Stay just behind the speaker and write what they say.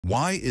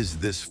Why is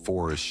this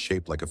forest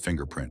shaped like a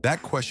fingerprint?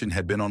 That question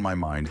had been on my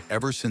mind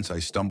ever since I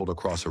stumbled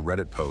across a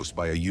Reddit post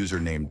by a user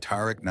named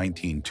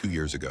Tarek19 2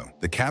 years ago.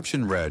 The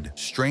caption read,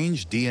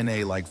 "Strange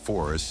DNA-like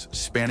forests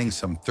spanning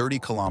some 30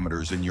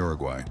 kilometers in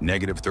Uruguay,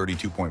 negative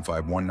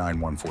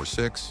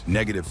 32.519146,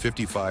 negative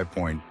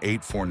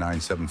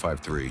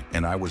 55.849753,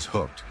 and I was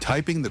hooked.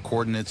 Typing the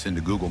coordinates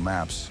into Google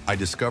Maps, I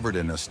discovered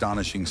an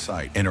astonishing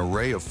sight, an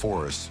array of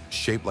forests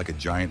shaped like a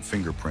giant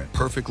fingerprint,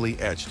 perfectly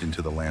etched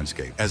into the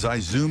landscape. As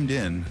I zoomed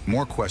in,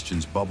 more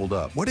questions bubbled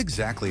up. What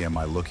exactly am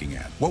I looking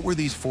at? What were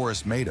these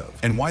forests made of?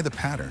 And why the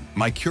pattern?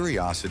 My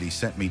curiosity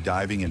sent me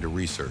diving into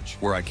research,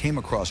 where I came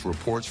across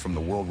reports from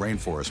the World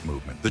Rainforest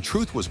movement. The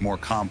truth was more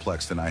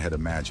complex than I had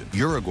imagined.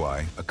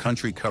 Uruguay, a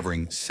country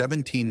covering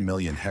 17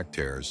 million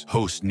hectares,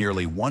 hosts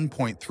nearly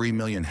 1.3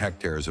 million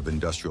hectares of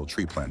industrial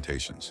tree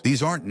plantations.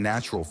 These aren't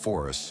natural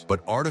forests,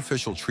 but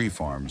artificial tree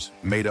farms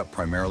made up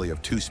primarily of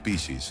two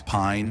species,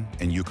 pine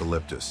and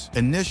eucalyptus.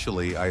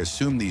 Initially, I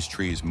assumed these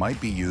trees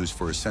might be used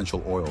for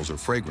essential oils or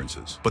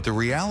fragrances, but the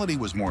reality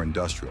was more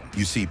industrial.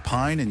 You see,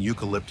 pine and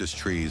eucalyptus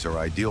trees are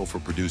ideal for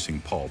producing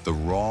pulp, the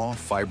raw,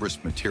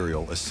 fibrous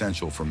material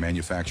essential for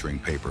manufacturing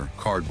paper,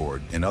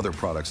 cardboard, and other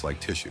products like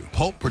tissue.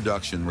 Pulp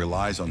production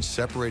relies on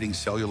separating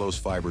cellulose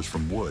fibers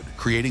from wood,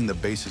 creating the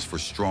basis for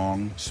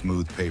strong,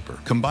 smooth paper.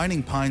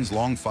 Combining pine's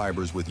long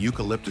fibers with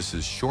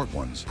eucalyptus's short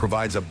ones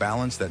provides a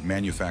balance that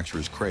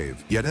manufacturers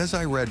crave. Yet as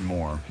I read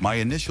more, my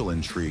initial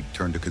intrigue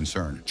turned to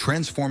concern.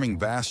 Transforming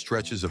vast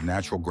stretches of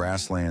natural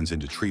grasslands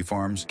into tree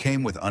farms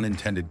came with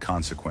unintended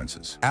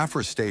consequences.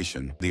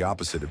 Afforestation, the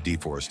opposite of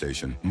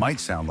deforestation, might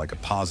sound like a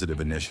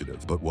positive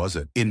initiative, but was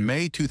it? In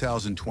May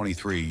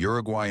 2023,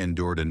 Uruguay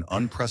endured an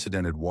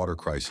unprecedented water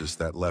crisis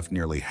that left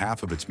nearly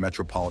half of its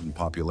metropolitan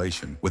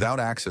population without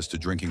access to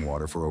drinking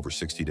water for over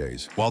 60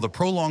 days. While the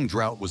prolonged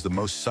drought was the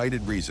most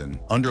cited reason,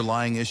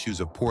 underlying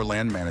issues of poor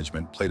land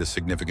management played a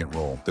significant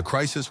role. The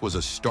crisis was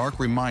a stark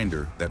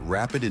reminder that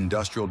rapid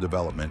industrial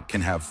development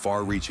can have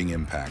far-reaching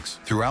impacts.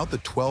 Throughout the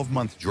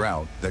 12-month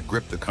drought that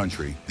gripped the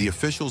country, the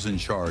officials in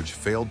charge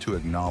failed to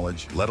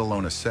acknowledge, let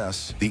alone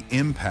assess, the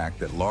impact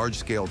that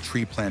large-scale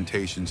tree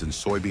plantations and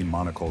soybean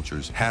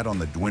monocultures had on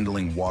the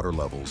dwindling water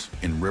levels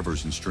in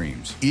rivers and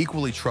streams.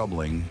 Equally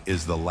troubling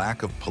is the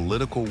lack of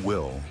political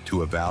will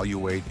to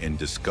evaluate and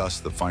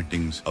discuss the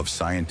findings of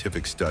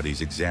scientific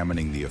studies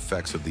examining the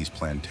effects of these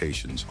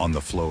plantations on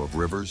the flow of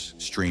rivers,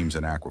 streams,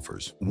 and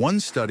aquifers. One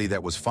study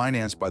that was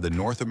financed by the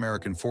North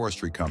American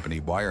forestry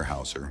company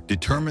Weyerhaeuser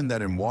determined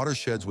that in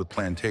watersheds with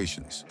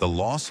plantations, the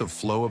loss of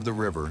flow of the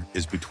river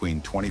is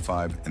between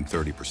 25 and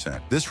 30%.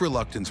 This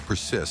reluctance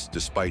persists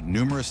despite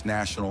numerous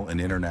national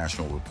and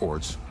international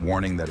reports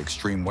warning that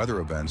extreme weather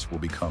events will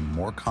become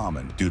more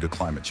common due to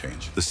climate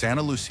change. The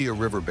Santa Lucia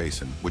River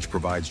Basin, which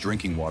provides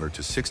drinking water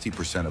to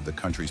 60% of the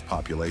country's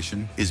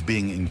population, is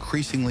being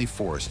increasingly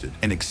forested,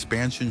 and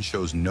expansion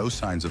shows no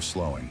signs of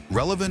slowing.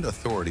 Relevant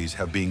authorities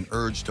have been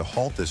urged to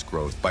halt this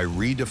growth by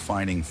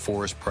redefining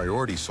forest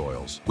priority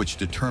soils, which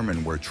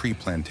determine where tree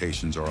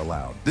plantations are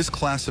allowed. This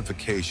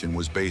classification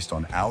was based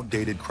on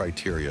outdated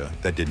criteria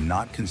that did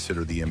not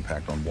consider the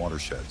impact on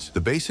watersheds.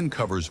 The basin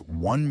covers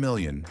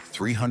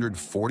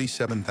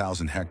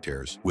 1,347,000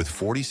 hectares, with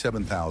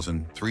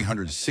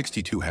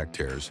 47,362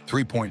 hectares,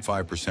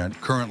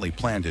 3.5%, currently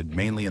planted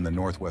mainly in the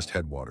northwest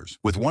headwaters,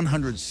 with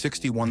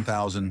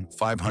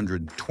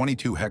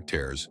 161,522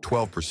 hectares,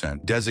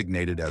 12%,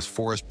 designated as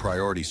forest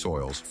priority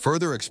soils.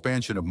 Further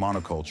expansion of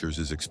monocultures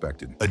is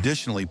expected.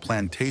 Additionally,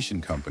 plantation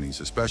companies,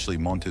 especially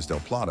Montes del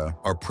Plata,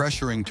 are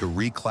pressuring to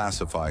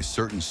reclassify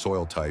certain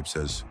soil types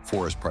as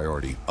forest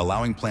priority,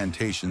 allowing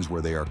plantations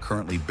where they are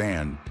currently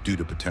banned due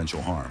to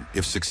potential harm.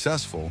 If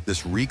successful,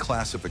 this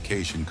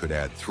reclassification could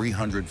add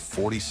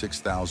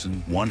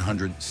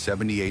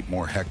 346,178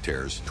 more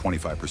hectares,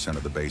 25%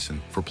 of the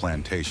basin, for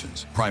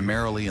plantations,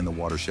 primarily in the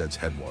watershed's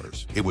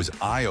headwaters. It was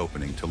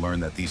eye-opening to learn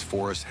that these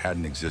forests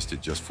hadn't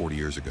existed just 40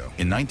 years ago.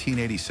 In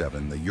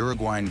 1987, the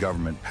Uruguayan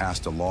government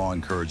passed a law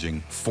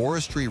encouraging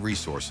forestry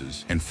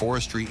resources and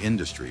forestry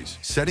industries,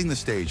 setting the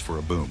stage for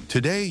a boom.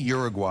 Today,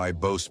 Uruguay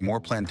boasts more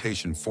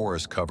plantation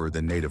forest cover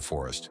than native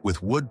forest,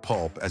 with wood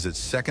pulp as its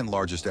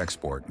second-largest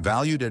export,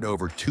 valued at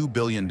over $2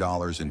 billion in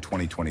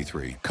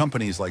 2023.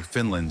 Companies like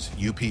Finland's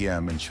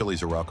UPM and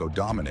Chile's Arauco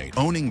dominate,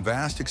 owning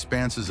vast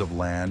expanses of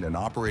land and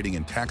operating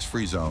in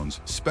tax-free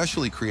zones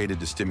specially created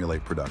to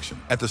stimulate production.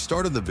 At the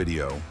start of the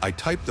video, I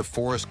typed the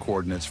forest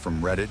coordinates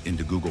from Reddit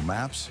into Google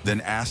Maps,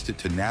 then asked it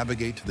to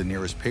navigate to the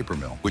nearest paper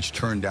mill, which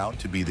turned out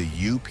to be the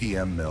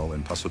UPM mill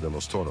in Paso de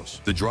los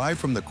Toros. The drive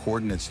from the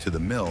coordinates to the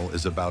mill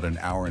is about an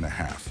hour and a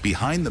half.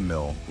 Behind the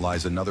mill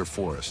lies another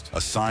forest,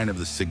 a sign of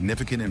the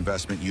significant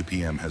investment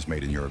UPM has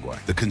made in Uruguay.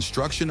 The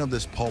construction of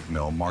this pulp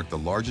mill marked the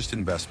largest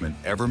investment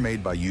ever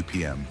made by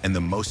UPM and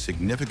the most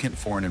significant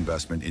foreign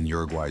investment in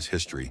Uruguay's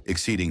history,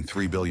 exceeding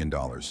 $3 billion.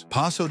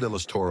 Paso de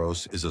los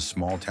Toros is a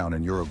small town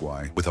in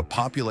Uruguay with a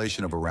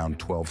population of around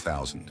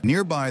 12,000.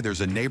 Nearby,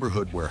 there's a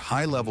neighborhood where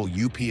high-level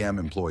UPM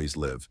employees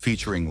live,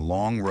 featuring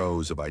long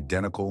rows of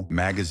identical,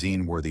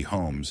 magazine-worthy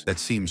homes that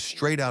seem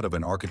straight out of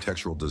an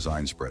architectural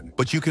design spread.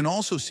 But you can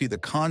also see the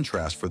contrast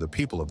contrast for the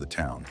people of the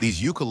town.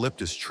 These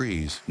eucalyptus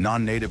trees,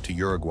 non-native to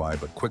Uruguay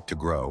but quick to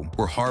grow,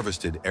 were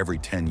harvested every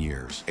 10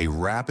 years, a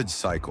rapid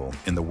cycle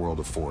in the world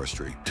of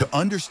forestry. To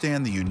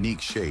understand the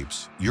unique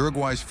shapes,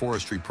 Uruguay's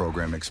forestry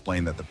program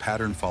explained that the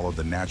pattern followed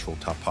the natural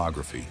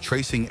topography,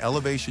 tracing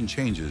elevation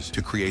changes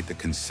to create the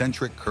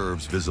concentric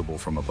curves visible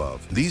from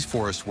above. These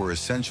forests were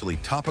essentially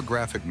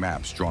topographic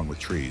maps drawn with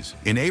trees.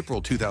 In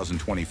April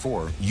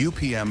 2024,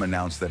 UPM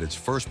announced that its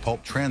first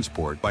pulp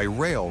transport by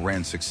rail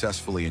ran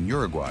successfully in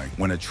Uruguay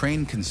when a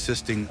train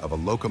consisting of a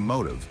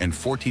locomotive and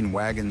 14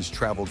 wagons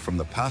traveled from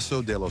the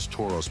Paso de los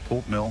Toros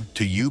pulp mill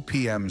to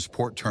UPM's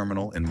port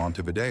terminal in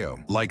Montevideo.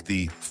 Like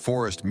the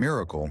Forest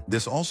Miracle,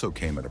 this also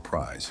came at a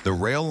price. The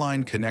rail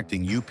line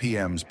connecting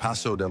UPM's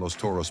Paso de los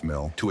Toros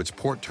mill to its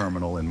port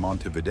terminal in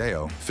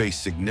Montevideo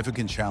faced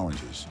significant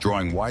challenges,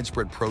 drawing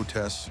widespread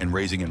protests and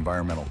raising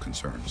environmental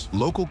concerns.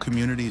 Local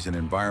communities and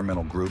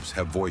environmental groups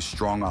have voiced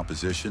strong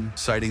opposition,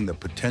 citing the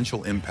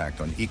potential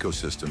impact on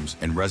ecosystems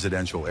and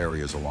residential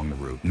areas along the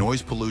route.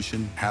 Noise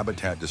pollution,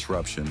 habitat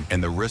disruption,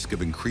 and the risk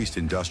of increased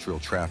industrial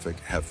traffic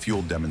have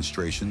fueled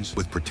demonstrations,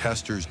 with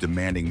protesters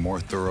demanding more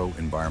thorough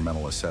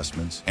environmental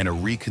assessments and a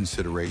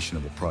reconsideration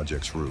of the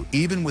project's route.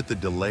 Even with the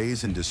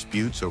delays and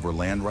disputes over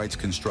land rights,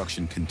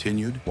 construction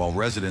continued, while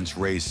residents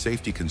raised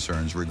safety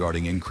concerns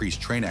regarding increased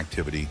train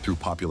activity through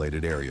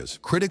populated areas.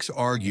 Critics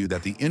argue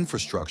that the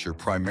infrastructure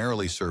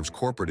primarily serves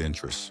corporate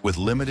interests, with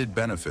limited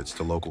benefits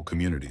to local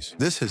communities.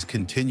 This has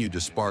continued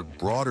to spark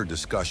broader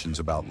discussions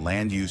about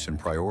land use and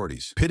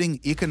priorities, pitting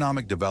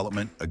economic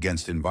development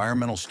against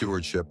environmental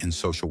stewardship and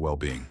social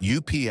well-being.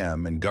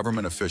 UPM and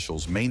government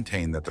officials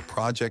maintain that the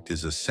project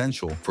is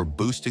essential for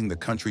boosting the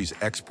country's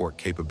export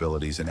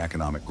capabilities and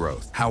economic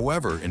growth.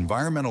 However,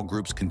 environmental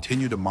groups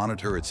continue to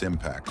monitor its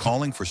impact,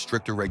 calling for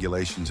stricter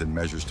regulations and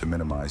measures to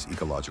minimize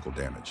ecological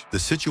damage. The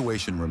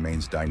situation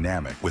remains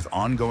dynamic, with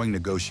ongoing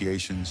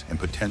negotiations and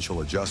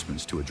potential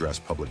adjustments to address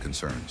public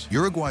concerns.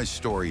 Uruguay's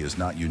story is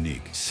not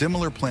unique.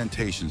 Similar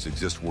plantations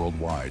exist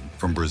worldwide,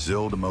 from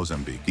Brazil to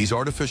Mozambique. These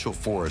artificial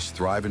forests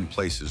thrive in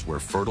places where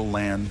fertile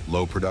land,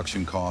 low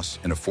production costs,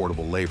 and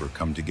affordable labor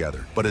come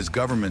together. But as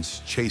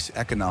governments chase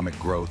economic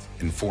growth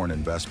and foreign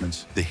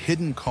investments, the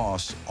hidden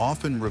costs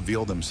often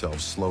reveal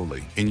themselves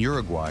slowly. In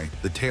Uruguay,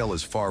 the tale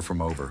is far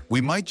from over.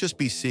 We might just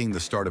be seeing the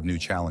start of new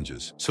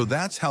challenges. So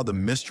that's how the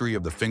mystery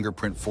of the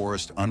fingerprint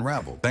forest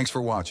unraveled. Thanks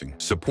for watching.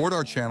 Support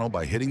our channel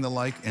by hitting the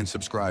like and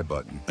subscribe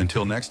button.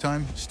 Until next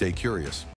time, stay curious.